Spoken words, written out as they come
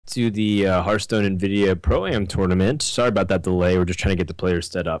to the Hearthstone NVIDIA Pro-Am tournament. Sorry about that delay. We're just trying to get the players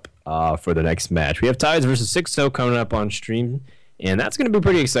set up for the next match. We have Tides versus Xixo coming up on stream, and that's going to be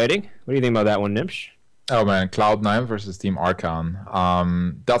pretty exciting. What do you think about that one, Nimsh? Oh man, Cloud9 versus Team Archon.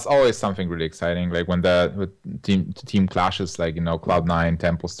 That's always something really exciting. Like when the team clashes, like Cloud9,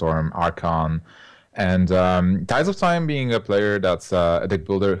 Temple Storm, Archon, and Tides of Time being a player that's a deck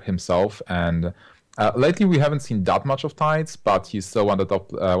builder himself. And lately we haven't seen that much of Tides, but he's still one of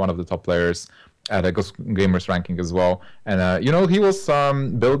the top players at a Ghost Gamers ranking as well. And he was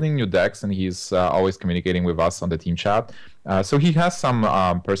building new decks, and he's always communicating with us on the team chat. So he has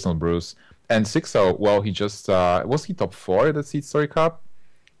some personal brews. And Xixo, well, he just was he top 4 at the Seed Story Cup?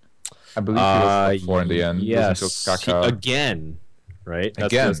 I believe he was top 4 in the end. Yes, again, right?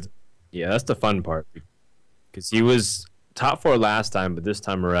 That's that's the fun part, because he was top 4 last time, but this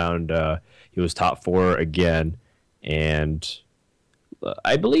time around he was top 4 again, and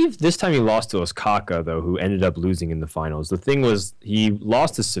I believe this time he lost to Osaka, though, who ended up losing in the finals. The thing was, he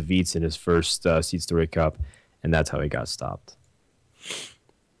lost to Savitz in his first Seed Story Cup, and that's how he got stopped.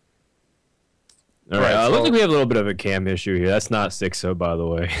 All right, so looks like we have a little bit of a cam issue here. That's not Xixo, by the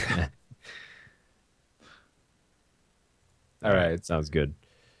way. All right, sounds good.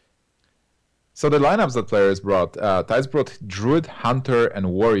 So the lineups that players brought, Tides brought Druid, Hunter,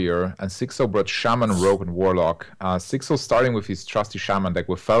 and Warrior, and Xixo brought Shaman, Rogue, and Warlock. Xixo starting with his trusty Shaman deck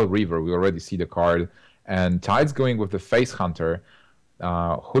with Fell Reaver. We already see the card. And Tides going with the Face Hunter.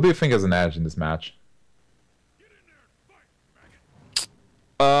 Who do you think has an edge in this match?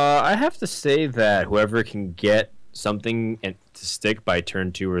 I have to say that whoever can get something to stick by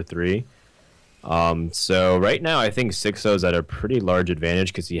turn 2 or 3. So right now, I think Xixo's at a pretty large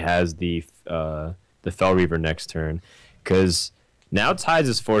advantage because he has the Fell Reaver next turn. Because now Tides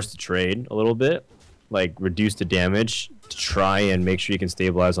is forced to trade a little bit, like reduce the damage to try and make sure he can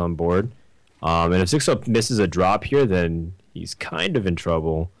stabilize on board. And if Xixo misses a drop here, then he's kind of in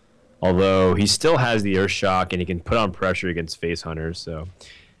trouble. Although he still has the Earth Shock and he can put on pressure against Face Hunters. So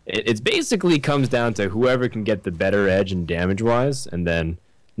it basically comes down to whoever can get the better edge and damage-wise, and then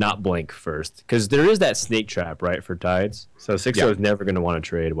not blink first. Because there is that snake trap, right, for Tides. So Xixo is never going to want to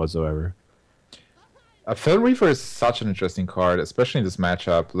trade whatsoever. Fell Reaver is such an interesting card, especially in this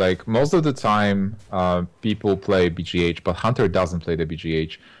matchup. Like, most of the time, people play BGH, but Hunter doesn't play the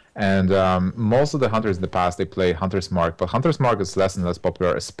BGH. And most of the Hunters in the past, they play Hunter's Mark, but Hunter's Mark is less and less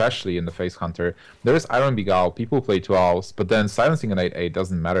popular, especially in the Face Hunter. There is Iron Begal, people play 2 owls, but then silencing an 8/8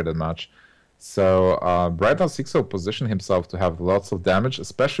 doesn't matter that much. So right now Xixo positioned himself to have lots of damage,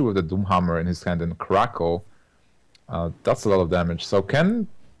 especially with the Doomhammer in his hand and Crackle. That's a lot of damage. So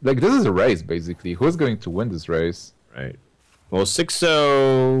this is a race, basically. Who is going to win this race? Right. Well,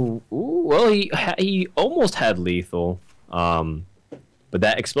 Xixo, well, he almost had lethal. But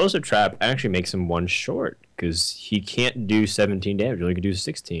that explosive trap actually makes him 1 short, because he can't do 17 damage. He only can do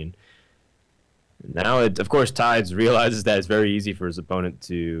 16. Now, of course, Tides realizes that it's very easy for his opponent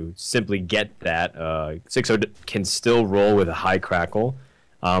to simply get that. Xixo can still roll with a high Crackle.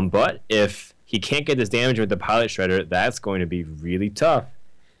 But if he can't get this damage with the Pilot Shredder, that's going to be really tough.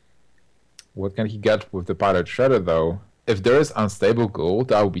 What can he get with the Pilot Shredder, though? If there is unstable gold,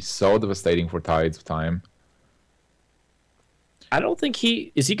 that would be so devastating for Tides of Time. I don't think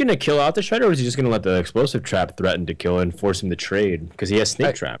is he going to kill out the Shredder, or is he just going to let the explosive trap threaten to kill and force him to trade? Because he has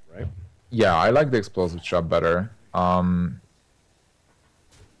Snake Trap, right? Yeah, I like the explosive trap better.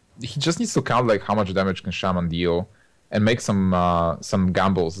 He just needs to count like how much damage can Shaman deal, and make some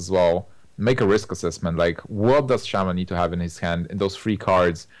gambles as well. Make a risk assessment, like what does Shaman need to have in his hand in those 3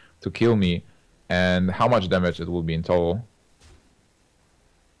 cards to kill me, and how much damage it will be in total.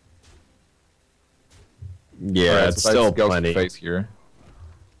 Yeah, it's still plenty. Face here.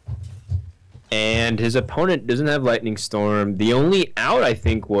 And his opponent doesn't have Lightning Storm. The only out, I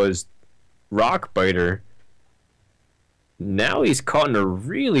think, was Rock Biter. Now he's caught in a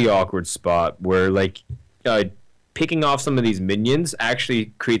really awkward spot where, like, picking off some of these minions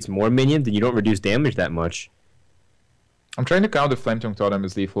actually creates more minions, and you don't reduce damage that much. I'm trying to count if Flametongue Totem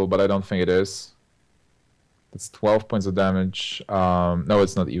is lethal, but I don't think it is. That's 12 points of damage. No,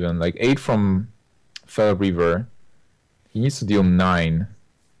 it's not even. Like, 8 from Fell Reaver. He needs to deal 9.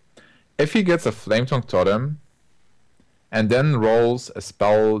 If he gets a Flametongue Totem and then rolls a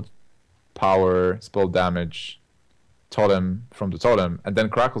spell power, spell damage totem from the totem, and then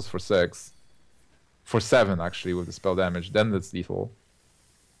crackles for 6, for 7 actually with the spell damage, then that's lethal.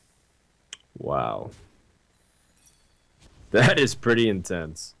 Wow. That is pretty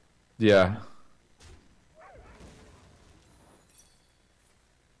intense. Yeah.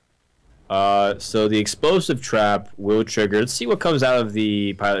 So the explosive trap will trigger. Let's see what comes out of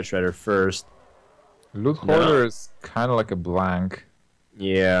the pilot shredder first. Loot Hoarder is kind of like a blank.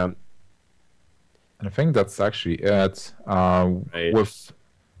 Yeah. And I think that's actually it. Right. With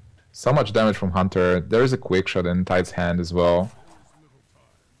so much damage from Hunter, there is a quick shot in Tide's hand as well.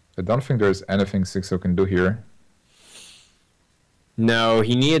 I don't think there's anything Xixo can do here. No,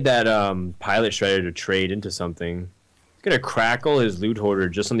 he needed that pilot shredder to trade into something. He's gonna crackle his loot hoarder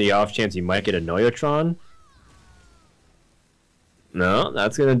just on the off chance he might get a Noyotron. No,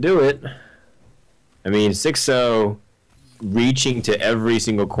 that's gonna do it. I mean, Xixo reaching to every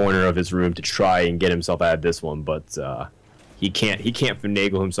single corner of his room to try and get himself out of this one, but he can't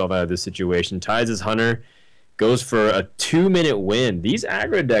finagle himself out of this situation. Ties his Hunter, goes for a 2-minute win. These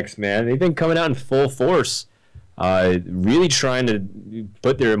aggro decks, man, they've been coming out in full force. Really trying to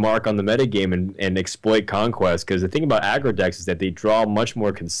put their mark on the metagame and exploit Conquest, because the thing about aggro decks is that they draw much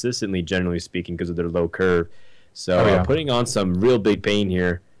more consistently, generally speaking, because of their low curve. So putting on some real big pain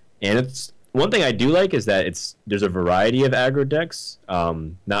here. And it's one thing I do like is that there's a variety of aggro decks,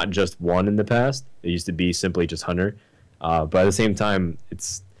 not just one in the past. It used to be simply just Hunter. But at the same time,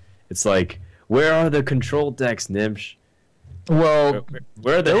 it's like, where are the control decks, Nimsh? Well,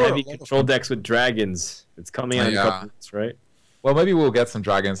 where are the heavy control decks with dragons? It's coming out in a couple minutes, right? Well, maybe we'll get some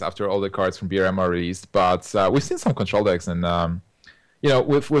dragons after all the cards from BRM are released, but we've seen some control decks, and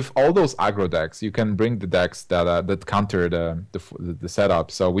with all those aggro decks, you can bring the decks that counter the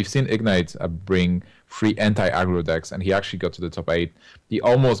setup. So we've seen Ignite bring 3 anti-aggro decks, and he actually got to the top 8. He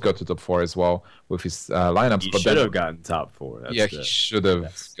almost got to top 4 as well with his lineups. He should have gotten top 4. He should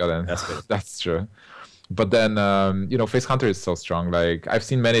have gotten. That's true. But then, Face Hunter is so strong. Like, I've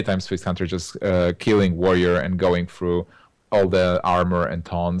seen many times Face Hunter just killing Warrior and going through all the armor and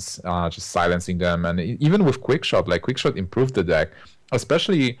taunts, just silencing them. And even with Quickshot, like, Quickshot improved the deck,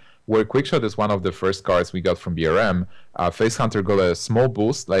 especially where Quickshot is one of the first cards we got from BRM. Face Hunter got a small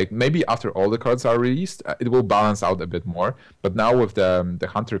boost. Like, maybe after all the cards are released, it will balance out a bit more. But now with the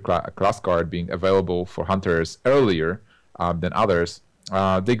Hunter class card being available for Hunters earlier than others,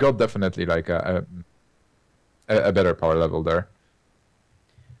 they got definitely like a better power level there.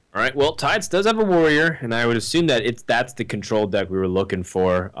 All right. Well, Tides does have a Warrior, and I would assume that that's the control deck we were looking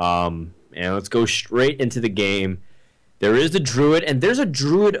for. And let's go straight into the game. There is the Druid, and there's a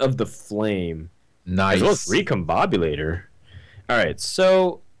Druid of the Flame. Nice. As well as Recombobulator. All right.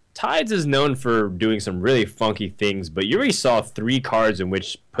 So Tides is known for doing some really funky things, but you already saw 3 cards in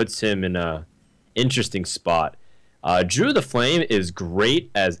which puts him in a interesting spot. Druid of the Flame is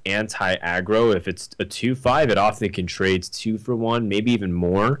great as anti-aggro. If it's a 2/5, it often can trade 2 for 1, maybe even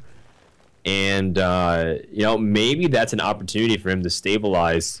more. And, maybe that's an opportunity for him to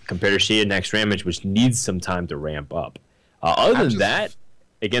stabilize compared to Shaded Naxxramas, which needs some time to ramp up. Other than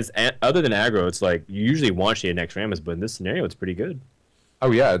aggro, it's like you usually want Shaded Naxxramas, but in this scenario, it's pretty good.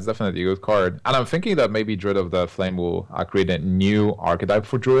 Oh yeah, it's definitely a good card. And I'm thinking that maybe Druid of the Flame will create a new archetype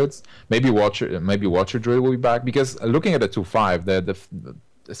for Druids. Maybe Watcher Druid will be back, because looking at the 2/5,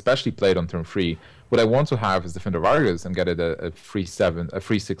 especially played on turn 3, what I want to have is Defender of Argus and get it a 3/7, a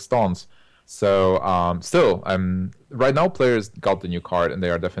 3/6 taunts. So right now players got the new card and they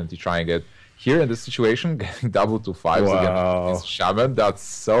are definitely trying it. Here in this situation, getting double 2/5s against Shaman, that's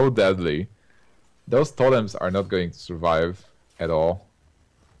so deadly. Those totems are not going to survive at all.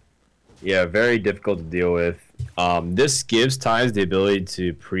 Yeah, very difficult to deal with. This gives Tides the ability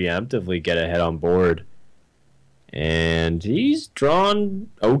to preemptively get ahead on board. And he's drawn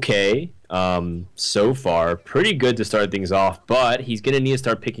okay so far. Pretty good to start things off, but he's going to need to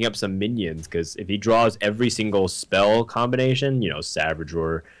start picking up some minions, because if he draws every single spell combination, Savage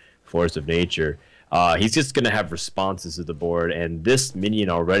or Force of Nature, he's just going to have responses to the board. And this minion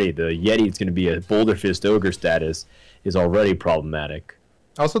already, the Yeti, is going to be a Boulder Fist Ogre status, is already problematic.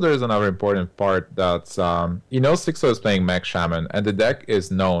 Also, there is another important part that Xixo is playing Mech Shaman, and the deck is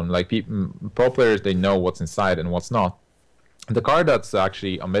known. Like, pro players, they know what's inside and what's not. The card that's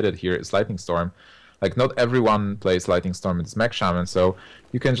actually omitted here is Lightning Storm. Like, not everyone plays Lightning Storm in this Mech Shaman, so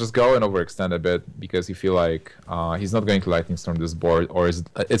you can just go and overextend a bit because you feel like he's not going to Lightning Storm this board, or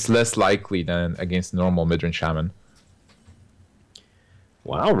it's less likely than against normal midrange Shaman.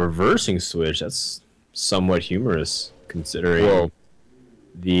 Wow, reversing switch. That's somewhat humorous, considering... Whoa.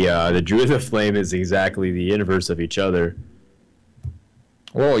 The Druid of the Flame is exactly the inverse of each other.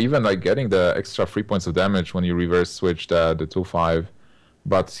 Well, even like getting the extra 3 points of damage when you reverse switch the 2/5.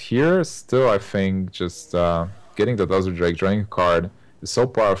 But here, still, I think just getting the Desert Drake, drawing a card, is so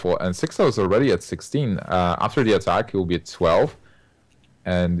powerful. And Xixo is already at 16. After the attack, he will be at 12.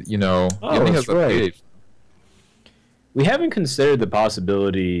 And, he only has right. We haven't considered the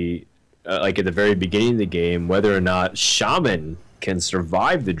possibility like at the very beginning of the game, whether or not Shaman can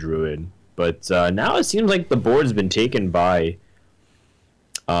survive the Druid. But now it seems like the board's been taken by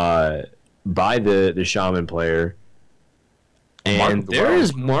the Shaman player. And there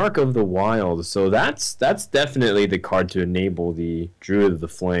is Mark of the Wild, so that's definitely the card to enable the Druid of the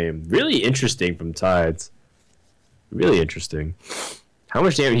Flame. Really interesting from Tides. Really interesting. How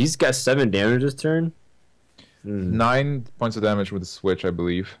much damage? He's got 7 damage this turn. 9 points of damage with the switch, I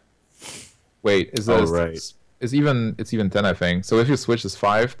believe. Wait, is that right? It's even 10, I think. So if you switch, it's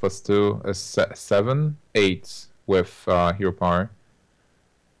 5 plus 2 is 7, 8 with hero power.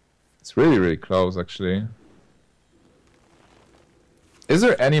 It's really close, actually. Is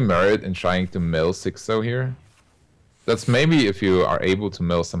there any merit in trying to mill Xixo here? That's maybe if you are able to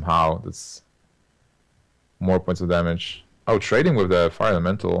mill somehow. That's more points of damage. Oh, trading with the Fire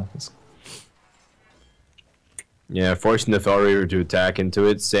Elemental. Yeah, forcing the Felreaver to attack into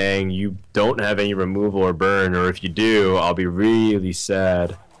it, saying you don't have any removal or burn, or if you do, I'll be really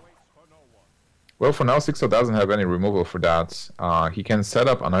sad. Well, for now, Xixo doesn't have any removal for that. He can set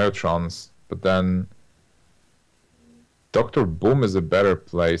up Anirotrons, but then Dr. Boom is a better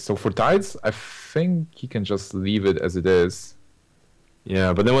play. So for Tides, I think he can just leave it as it is.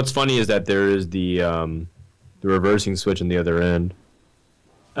 Yeah, but then what's funny is that there is the reversing switch on the other end.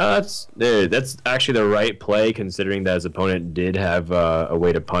 That's actually the right play, considering that his opponent did have a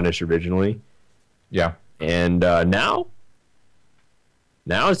way to punish originally. Yeah. And now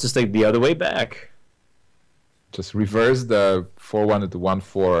it's just like the other way back. Just reverse the 4-1 into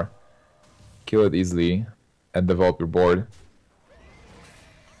 1-4, kill it easily, and develop your board.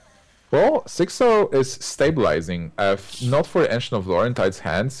 Well, Xixo is stabilizing. If not for Ancient of Lore in Tide's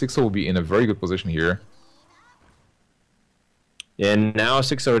hand, Xixo will be in a very good position here. And now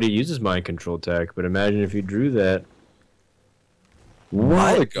Xixo already uses Mind Control tech, but imagine if you drew that.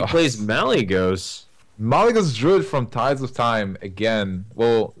 What? He plays Malygos. Malygos Druid from Tides of Time again.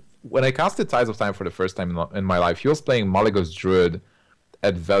 Well, when I casted Tides of Time for the first time in my life, he was playing Malygos Druid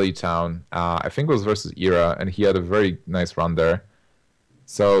at Valley Town. I think it was versus Era, and he had a very nice run there.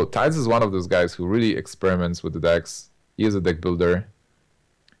 So Tides is one of those guys who really experiments with the decks. He is a deck builder.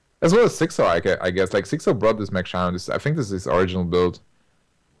 As well as Xixo, I guess. Like, Xixo brought this Mech Shaman. I think this is his original build.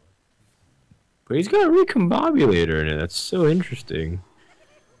 But he's got a Recombobulator in it. That's so interesting.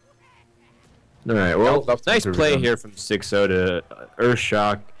 Alright, well, nice play here from Xixo to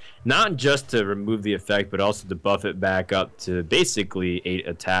Earthshock. Not just to remove the effect, but also to buff it back up to basically 8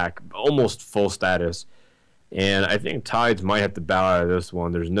 attack, almost full status. And I think Tides might have to bow out of this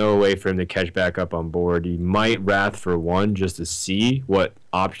one. There's no way for him to catch back up on board. He might Wrath for 1 just to see what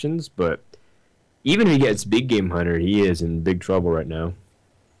options, but even if he gets Big Game Hunter, he is in big trouble right now.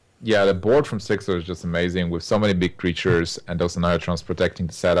 Yeah, the board from Xixo is just amazing with so many big creatures and those Anirotrons protecting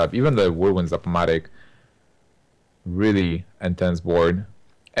the setup. Even the Whirlwind's Apomatic. Really intense board.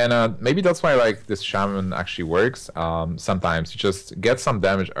 And maybe that's why like this Shaman actually works. Sometimes you just get some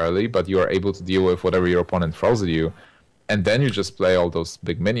damage early, but you are able to deal with whatever your opponent throws at you. And then you just play all those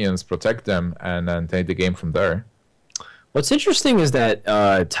big minions, protect them, and then take the game from there. What's interesting is that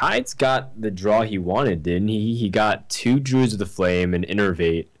Tides got the draw he wanted, didn't he? He got 2 Druids of the Flame and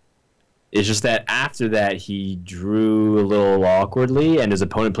Innervate. It's just that after that, he drew a little awkwardly, and his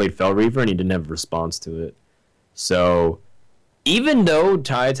opponent played Felreaver, and he didn't have a response to it. So even though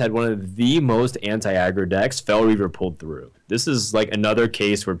Tides had one of the most anti-aggro decks, Felreaver pulled through. This is like another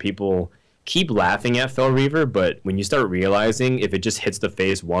case where people keep laughing at Felreaver, but when you start realizing if it just hits the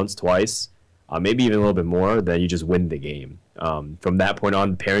face once, twice, maybe even a little bit more, then you just win the game. From that point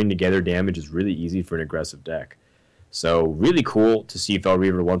on, pairing together damage is really easy for an aggressive deck. So really cool to see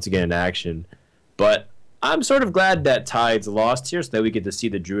Felreaver once again in action. But I'm sort of glad that Tides lost here so that we get to see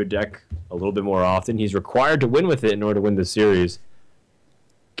the Druid deck a little bit more often. He's required to win with it in order to win the series.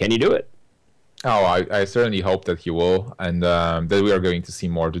 Can he do it? Oh, I certainly hope that he will, and that we are going to see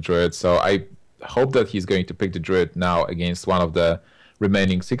more of the Druid. So I hope that he's going to pick the Druid now against one of the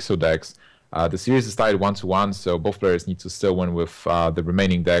remaining Xixo decks. The series is tied 1-1, so both players need to still win with the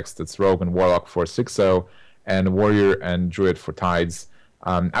remaining decks. That's Rogue and Warlock for Xixo, and Warrior and Druid for Tides.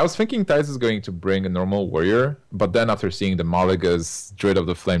 I was thinking Tides is going to bring a normal Warrior, but then after seeing the Malygos Druid of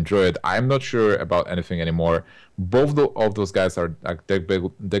the Flame Druid, I'm not sure about anything anymore. Both of those guys are deck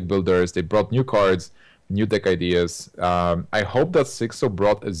builders. They brought new cards, new deck ideas. I hope that Xixo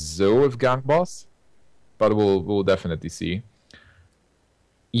brought a Zoo with Gang Boss, but we'll definitely see.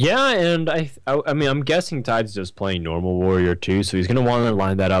 Yeah, and I mean, I'm guessing Tides is just playing normal Warrior too, so he's going to want to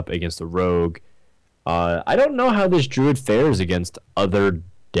line that up against the Rogue. I don't know how this Druid fares against other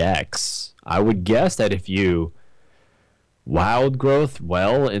decks. I would guess that if you Wild Growth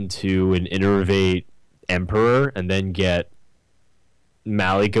well into an Innervate Emperor and then get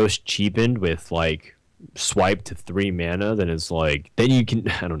Malygos cheapened with like swipe to 3 mana, then it's like then you can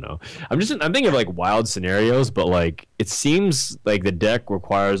I don't know. I'm thinking of like wild scenarios, but like it seems like the deck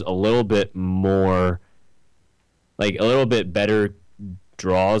requires a little bit more, like a little bit better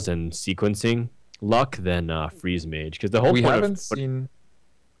draws and sequencing luck than Freeze Mage, because the whole We point haven't seen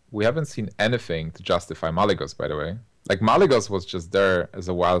we haven't seen anything to justify Malygos, by the way. Like Malygos was just there as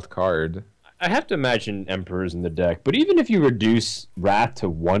a wild card. I have to imagine Emperors in the deck, but even if you reduce Wrath to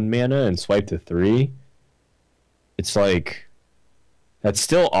 1 mana and swipe to 3, it's like that's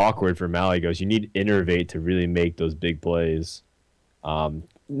still awkward for Malygos. You need Innervate to really make those big plays.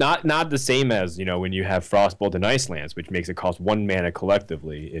 Not the same as, you know, when you have Frostbolt and Ice Lance, which makes it cost 1 mana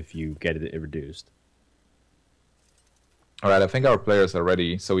collectively if you get it reduced. All right, I think our players are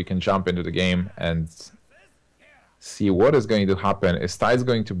ready, so we can jump into the game and see what is going to happen. Is Tide's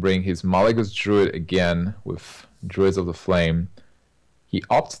going to bring his Malygos Druid again with Druids of the Flame? He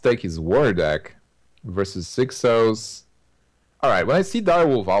opts to take his War deck versus Xixo's. All right, when I see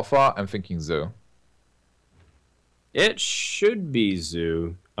Direwolf Alpha, I'm thinking Zoo. It should be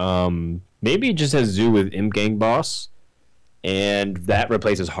Zoo. Maybe it just has Zoo with Imp Gang Boss, and that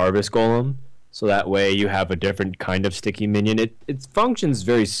replaces Harvest Golem. So that way you have a different kind of sticky minion. It functions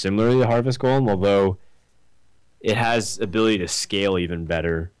very similarly to Harvest Golem, although it has ability to scale even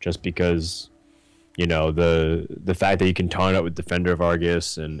better, just because, you know, the fact that you can taunt it with Defender of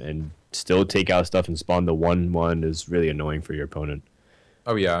Argus and still take out stuff and spawn the 1/1 is really annoying for your opponent.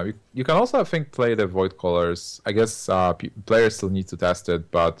 Oh yeah, you can also, I think, play the Void Colors. I guess players still need to test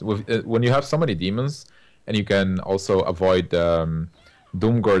it, but when you have so many demons, and you can also avoid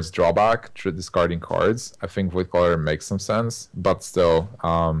Doomguard's drawback through discarding cards, I think Void Color makes some sense, but still,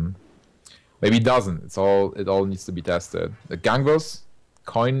 maybe it doesn't. It all needs to be tested. The Gangboss,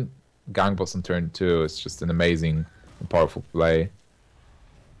 coin Gangboss on turn 2 is just an amazing and powerful play.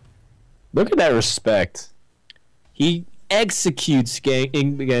 Look at that respect. He executes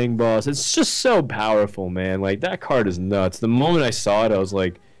Gang Boss. It's just so powerful, man. Like, that card is nuts. The moment I saw it, I was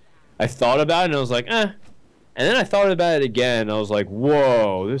like, I thought about it and I was like, eh. And then I thought about it again. And I was like,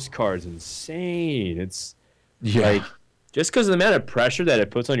 whoa, this card's insane. It's like, just because of the amount of pressure that it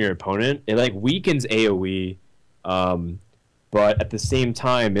puts on your opponent, it like weakens AoE. But at the same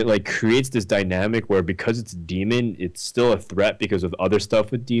time, it like creates this dynamic where because it's demon, it's still a threat because of other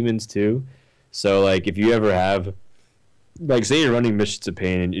stuff with demons too. So like if you ever have, like say you're running Missions of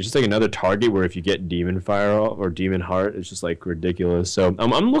Pain, and it's just like another target where if you get Demon Fire or Demon Heart, it's just like ridiculous. So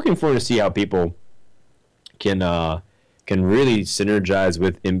I'm looking forward to see how people can really synergize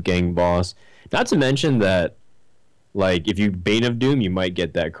with Imp Gang Boss. Not to mention that, like, if you Bane of Doom, you might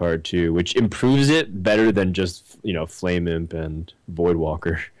get that card too, which improves it better than just, you know, Flame Imp and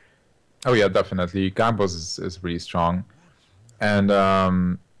Voidwalker. Oh yeah, definitely. Gambos is really strong. And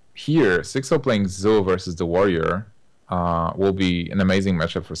here, Xixo playing Zoo versus the Warrior will be an amazing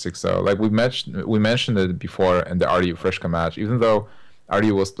matchup for Xixo. Like we mentioned it before in the RDU Freshka match, even though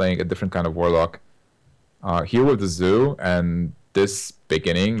RDU was playing a different kind of Warlock. Here with the Zoo and this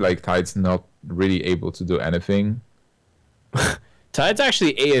beginning, like Tide's not really able to do anything. Tide's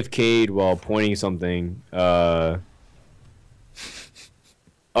actually AFK'd while pointing something. Oh,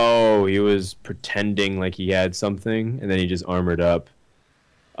 he was pretending like he had something, and then he just armored up.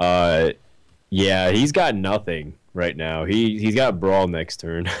 Yeah, he's got nothing right now. He's got Brawl next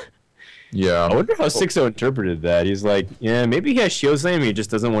turn. Yeah. I wonder how Xixo interpreted that. He's like, yeah, maybe he has Shield Slam, he just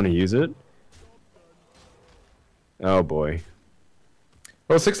doesn't want to use it. Oh boy.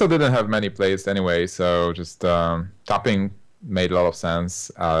 Well, Xixo didn't have many plays anyway, so just tapping made a lot of sense.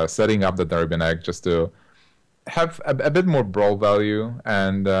 Setting up the Darwin Egg just to have a bit more brawl value,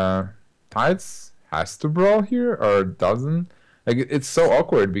 and Tides has to brawl here or doesn't. Like it's so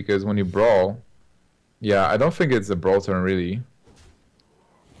awkward because when you brawl, yeah, I don't think it's a brawl turn really.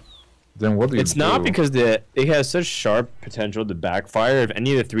 Then what do you do? It's not because it has such sharp potential to backfire. If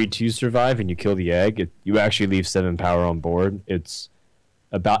any of the 3/2s survive and you kill the egg, you actually leave 7 power on board. It's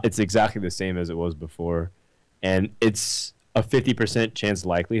exactly the same as it was before, and it's a 50% chance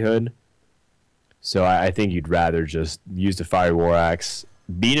likelihood. So I think you'd rather just use the Fire War Axe,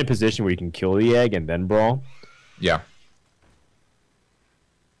 be in a position where you can kill the egg and then brawl. Yeah.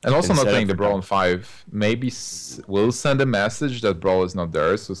 And also not playing the Brawl on 5 maybe will send a message that Brawl is not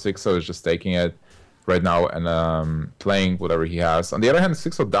there, so Xixo is just taking it right now and playing whatever he has. On the other hand,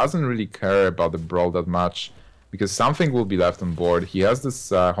 Xixo doesn't really care about the Brawl that much because something will be left on board. He has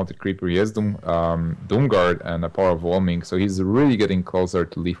this Haunted Creeper, he has Doomguard and a Power of Whelming, so he's really getting closer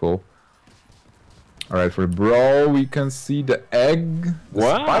to lethal. All right, for Brawl, we can see the egg. The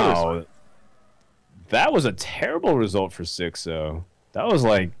Wow. That was a terrible result for Xixo. That was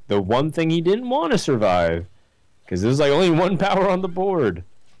like the one thing he didn't want to survive. Because there's like only one power on the board.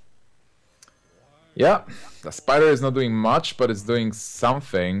 Yeah, the spider is not doing much, but it's doing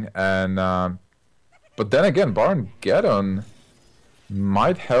something. And but then again, Baron Geddon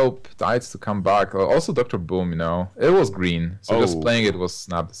might help Tides to come back. Also, Dr. Boom, you know, it was green, so just playing it was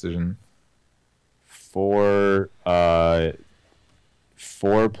snap decision. 4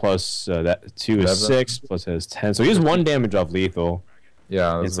 plus that 2 is 6 plus has 10. So he has 1 damage off lethal.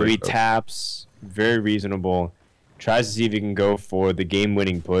 Yeah, and so he taps. Very reasonable. Tries to see if he can go for the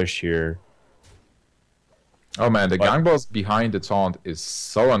game-winning push here. Oh man, the gang boss behind the taunt is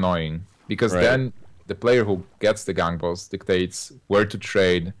so annoying because then the player who gets the gang boss dictates where to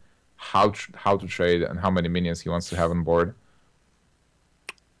trade, how to trade, and how many minions he wants to have on board.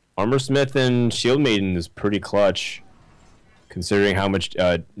 Armor Smith and Shield Maiden is pretty clutch, considering how much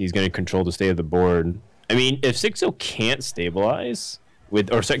he's going to control the state of the board. I mean, if Xixo can't stabilize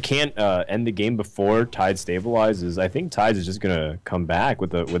can't end the game before Tides stabilizes, I think Tides is just going to come back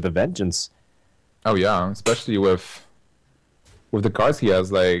with a vengeance. Oh yeah, especially with the cards he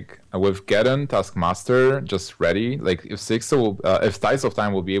has, like with Geddon, Taskmaster just ready. Like if Xixo, if Tides of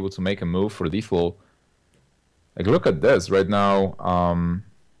Time will be able to make a move for lethal. Like look at this right now.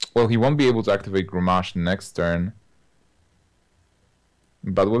 Well, he won't be able to activate Grumash next turn.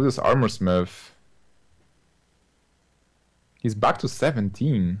 But with this Armor Smith, he's back to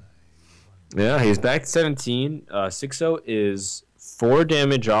 17. Yeah, he's back to 17. Xixo is 4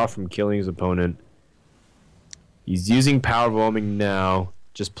 damage off from killing his opponent. He's using Power Bombing now,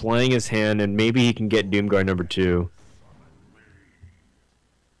 just playing his hand, and maybe he can get Doomguard number 2.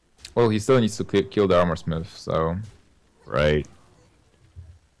 Well, he still needs to kill the Armor Smith, so... Right.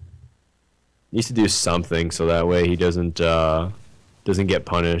 Needs to do something so that way he doesn't get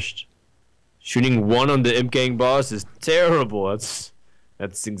punished. Shooting 1 on the Imp Gang boss is terrible. That's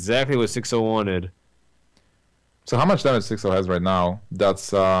exactly what Xixo wanted. So how much damage Xixo has right now? That's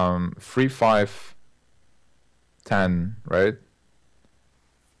 3, 5, 10, right?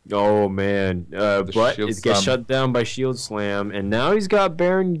 Oh man, but it gets shut down by Shield Slam, and now he's got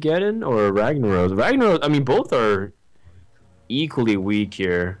Baron Geddon or Ragnaros. Ragnaros, I mean, both are equally weak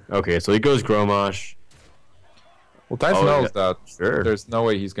here. Okay, so he goes Gromosh. Well, Tides knows that there's no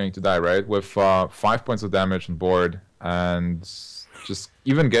way he's going to die, right? With 5 points of damage on board, and just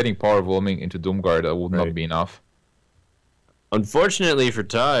even getting Power Whelming into Doomguard, that would not be enough. Unfortunately for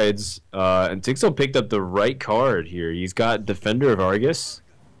Tides, and Xixo picked up the right card here. He's got Defender of Argus.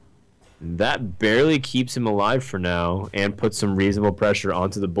 That barely keeps him alive for now, and puts some reasonable pressure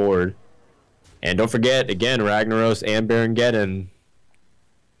onto the board. And don't forget, again, Ragnaros and Baron Geddon,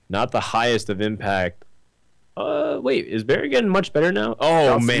 not the highest of impact. Wait, is Baron Geddon much better now?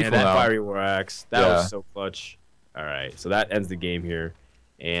 Oh man, that Fiery War Axe, that was so clutch. All right, so that ends the game here.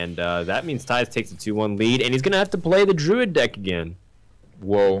 And that means Tides takes a 2-1 lead, and he's going to have to play the Druid deck again.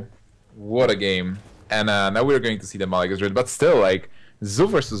 Whoa, what a game. And now we're going to see the Malygos Druid, but still, like, Zoo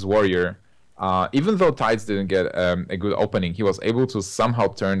versus Warrior, even though Tides didn't get a good opening, he was able to somehow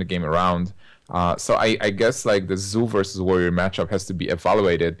turn the game around. So I guess like the Zoo versus Warrior matchup has to be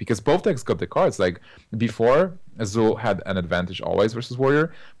evaluated because both decks got the cards. Like before, Zoo had an advantage always versus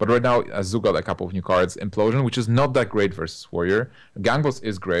Warrior, but right now Zoo got a couple of new cards. Implosion, which is not that great versus Warrior. Gangboss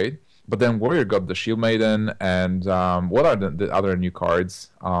is great, but then Warrior got the Shield Maiden, and what are the other new cards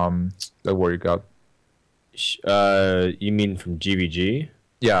that Warrior got? You mean from GVG?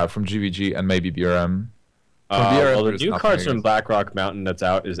 Yeah, from GVG and maybe BRM. Well, the new cards from Blackrock Mountain that's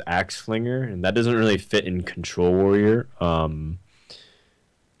out is Axe Flinger, and that doesn't really fit in Control Warrior. And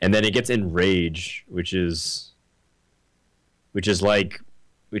then it gets Enrage, which is like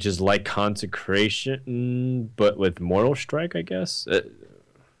Consecration, but with Mortal Strike, I guess.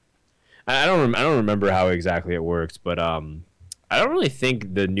 I don't remember how exactly it works, but I don't really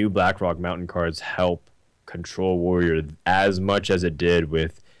think the new Blackrock Mountain cards help Control Warrior as much as it did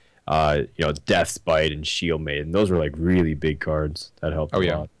with Death's Bite and Shield Maiden. Those were like really big cards that helped a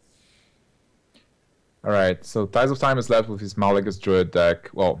lot. All right, so Tides of Time is left with his Malygos Druid deck.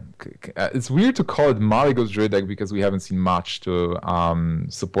 Well, it's weird to call it Malygos Druid deck because we haven't seen much to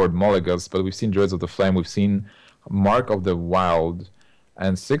support Malygos, but we've seen Druids of the Flame, we've seen Mark of the Wild,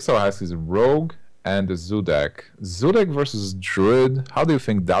 and Xixo has his Rogue and the Zoo deck. Zoo deck versus Druid, how do you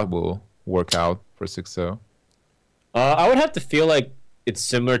think that will work out for Xixo? I would have to feel like it's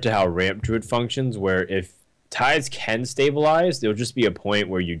similar to how Ramp Druid functions, where if Tides can stabilize, there'll just be a point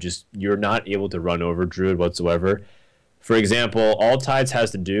where you're not able to run over Druid whatsoever. For example, all Tides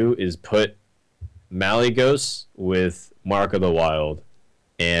has to do is put Malygos with Mark of the Wild,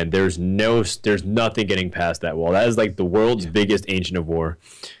 and there's nothing getting past that wall. That is like the world's biggest Ancient of War.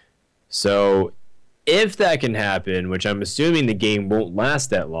 So if that can happen, which I'm assuming the game won't last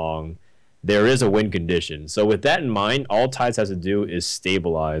that long, there is a win condition. So with that in mind, all Tides has to do is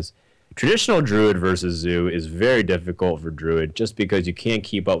stabilize. Traditional Druid versus Zoo is very difficult for Druid just because you can't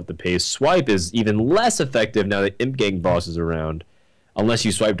keep up with the pace. Swipe is even less effective now that Imp Gang Boss is around, unless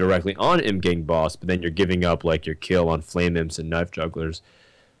you swipe directly on Imp Gang Boss, but then you're giving up like your kill on Flame Imps and Knife Jugglers.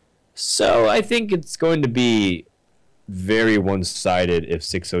 So I think it's going to be very one-sided if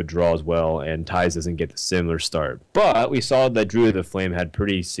Xixo draws well and Tides doesn't get the similar start. But we saw that Druid of the Flame had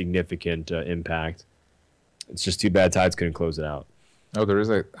pretty significant impact. It's just too bad Tides couldn't close it out. Oh, there is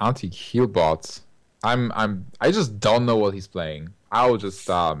an anti-heal bot. I just don't know what he's playing. I'll just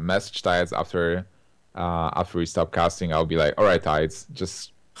message Tides after we stop casting. I'll be like, all right, Tides,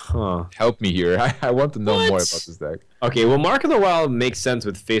 just help me here. I want to know more about this deck. Okay, well, Mark of the Wild makes sense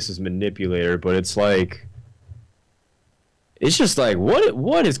with Faceless Manipulator, but it's like, it's just like,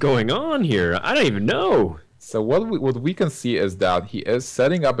 what is going on here? I don't even know. So what we can see is that he is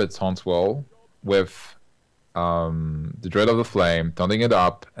setting up a taunt wall with the Dread of the Flame, taunting it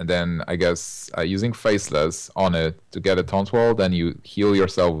up, and then I guess using Faceless on it to get a taunt wall. Then you heal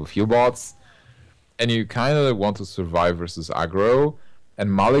yourself with heal bots, and you kind of want to survive versus aggro. And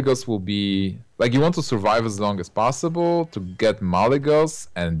Malygos will be like, you want to survive as long as possible to get Malygos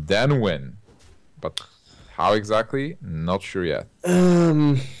and then win. But how exactly? Not sure yet.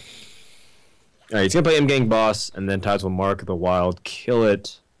 Alright, he's gonna play M-Gang Boss, and then Tides will Mark of the Wild, kill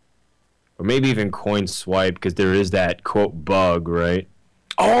it. Or maybe even coin swipe, because there is that, quote, bug, right?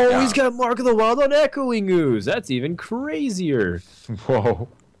 Oh, yeah. He's got Mark of the Wild on Echoing Ooze! That's even crazier. Whoa.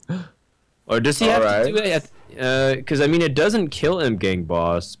 Or does he have to do it? Because, I mean, it doesn't kill M-Gang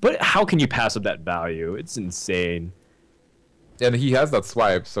Boss, but how can you pass up that value? It's insane. And he has that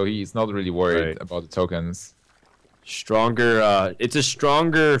swipe, so he's not really worried about the tokens. Stronger, it's a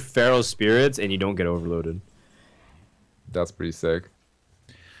stronger Feral Spirits, and you don't get overloaded. That's pretty sick.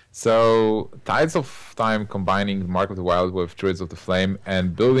 So, Tides of Time combining Mark of the Wild with Druids of the Flame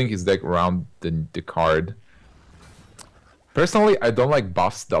and building his deck around the card. Personally, I don't like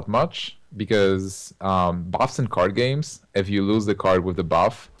buffs that much, because buffs in card games, if you lose the card with the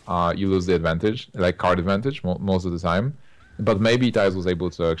buff, you lose the advantage, like card advantage most of the time. But maybe Tides was able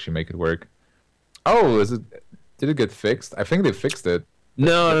to actually make it work. Oh, did it get fixed? I think they fixed it.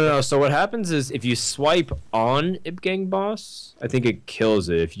 No. So what happens is if you swipe on Ip-Gang Boss, I think it kills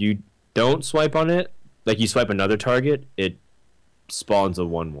it. If you don't swipe on it, like you swipe another target, it spawns a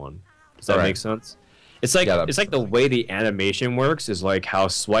 1/1. Does that make sense? It's like it's like the way the animation works is like how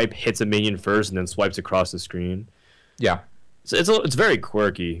swipe hits a minion first and then swipes across the screen. Yeah. So it's very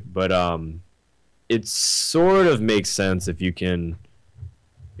quirky, but it sort of makes sense if you can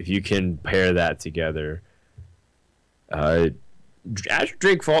pair that together. Azure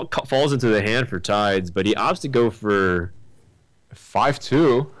Drake falls into the hand for Tides, but he opts to go for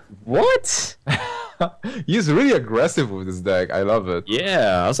 5/2. What? He's really aggressive with this deck. I love it.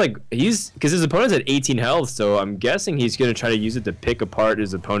 Yeah, I was like, because his opponent's at 18 health, so I'm guessing he's gonna try to use it to pick apart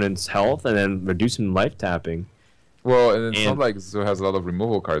his opponent's health and then reduce him life tapping. Well, and it's not like Zoo has a lot of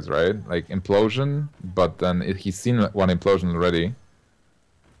removal cards, right? Like Implosion, but then he's seen one Implosion already.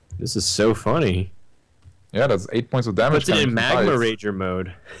 This is so funny. Yeah, that's 8 points of damage. Puts it in Magma Rager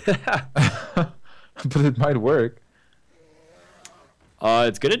mode. But it might work.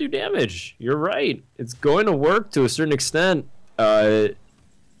 It's gonna do damage. You're right. It's going to work to a certain extent. And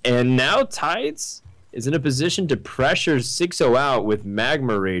now Tides is in a position to pressure Xixo out with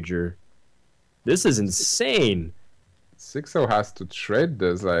Magma Rager. This is insane. Xixo has to trade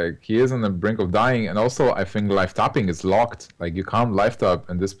this. Like, he is on the brink of dying, and also I think life tapping is locked. Like, you can't life tap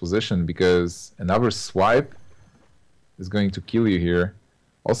in this position because another swipe is going to kill you here.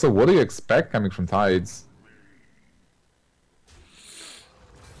 Also, what do you expect coming from Tides?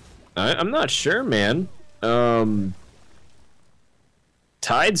 I'm not sure, man.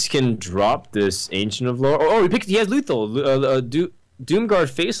 Tides can drop this Ancient of Lore. Oh, he has lethal. Doomguard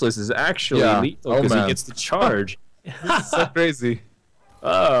Faceless is actually lethal because he gets the charge. This is so crazy.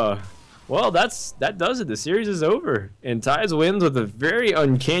 Well, that does it. The series is over, and Tides wins with a very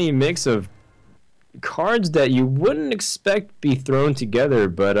uncanny mix of cards that you wouldn't expect be thrown together.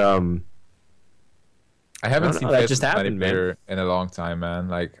 But I haven't seen Faceless Manipulator in a long time, man.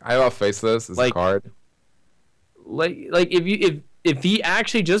 Like, I love Faceless as a card. Like if he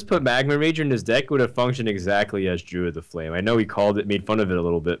actually just put Magma Rager in his deck, it would have functioned exactly as Druid of the Flame. I know he made fun of it a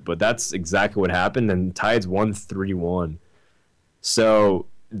little bit, but that's exactly what happened, and Tides won 3-1. So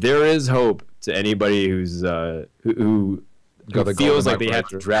there is hope. to anybody who feels like they have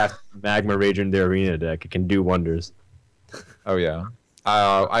to draft Magma Rager in their arena deck. It can do wonders. Oh yeah.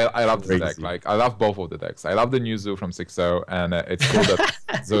 I love this deck. Like I love both of the decks. I love the new Zoo from Xixo, and it's cool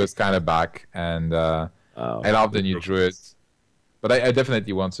that Zoo is kind of back. And I love the new Druid, but I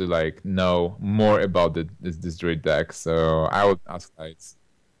definitely want to like know more about this Druid deck. So I will ask Lights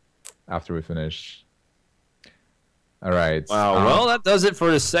after we finish. All right. Wow. Well, that does it for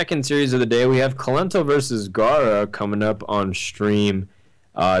the second series of the day. We have Kolento versus Gara coming up on stream.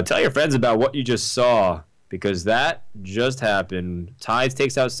 Tell your friends about what you just saw, because that just happened. Tides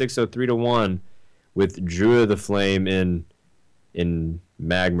takes out Xixo 3-1 with Druid of the Flame in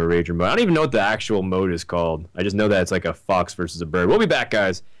Magma Rager mode. I don't even know what the actual mode is called. I just know that it's like a fox versus a bird. We'll be back,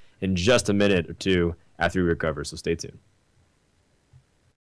 guys, in just a minute or two after we recover, so stay tuned.